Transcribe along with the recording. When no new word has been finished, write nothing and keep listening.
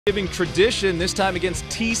Giving tradition, this time against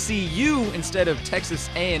TCU instead of Texas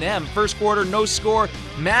A&M. First quarter, no score.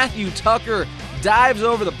 Matthew Tucker dives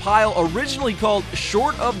over the pile, originally called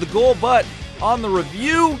short of the goal, but on the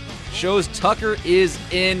review, shows Tucker is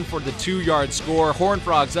in for the 2-yard score. Horned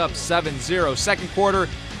Frogs up 7-0. Second quarter,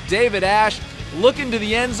 David Ash looking to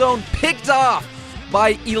the end zone, picked off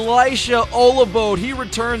by Elisha Olabode. He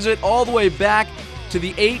returns it all the way back to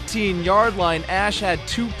the 18-yard line. Ash had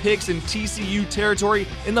 2 picks in TCU territory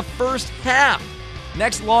in the first half.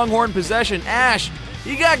 Next Longhorn possession, Ash,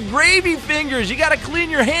 you got gravy fingers. You got to clean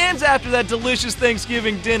your hands after that delicious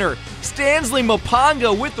Thanksgiving dinner. Stanley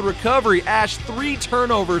Mapanga with the recovery. Ash 3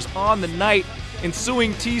 turnovers on the night.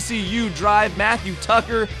 Ensuing TCU drive, Matthew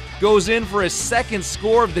Tucker goes in for his second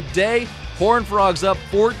score of the day. Horned Frogs up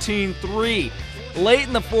 14-3. Late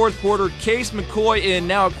in the fourth quarter, Case McCoy in,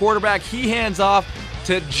 now a quarterback. He hands off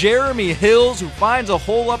to Jeremy Hills, who finds a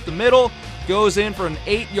hole up the middle, goes in for an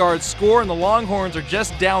 8-yard score, and the Longhorns are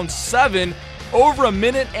just down 7. Over a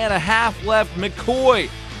minute and a half left. McCoy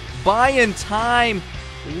buying time,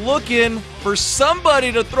 looking for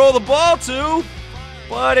somebody to throw the ball to,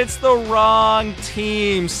 but it's the wrong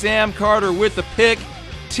team. Sam Carter with the pick.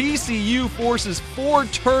 TCU forces 4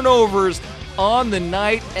 turnovers on the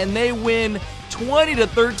night, and they win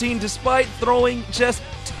 20-13 despite throwing just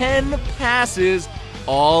 10 passes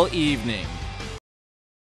all evening.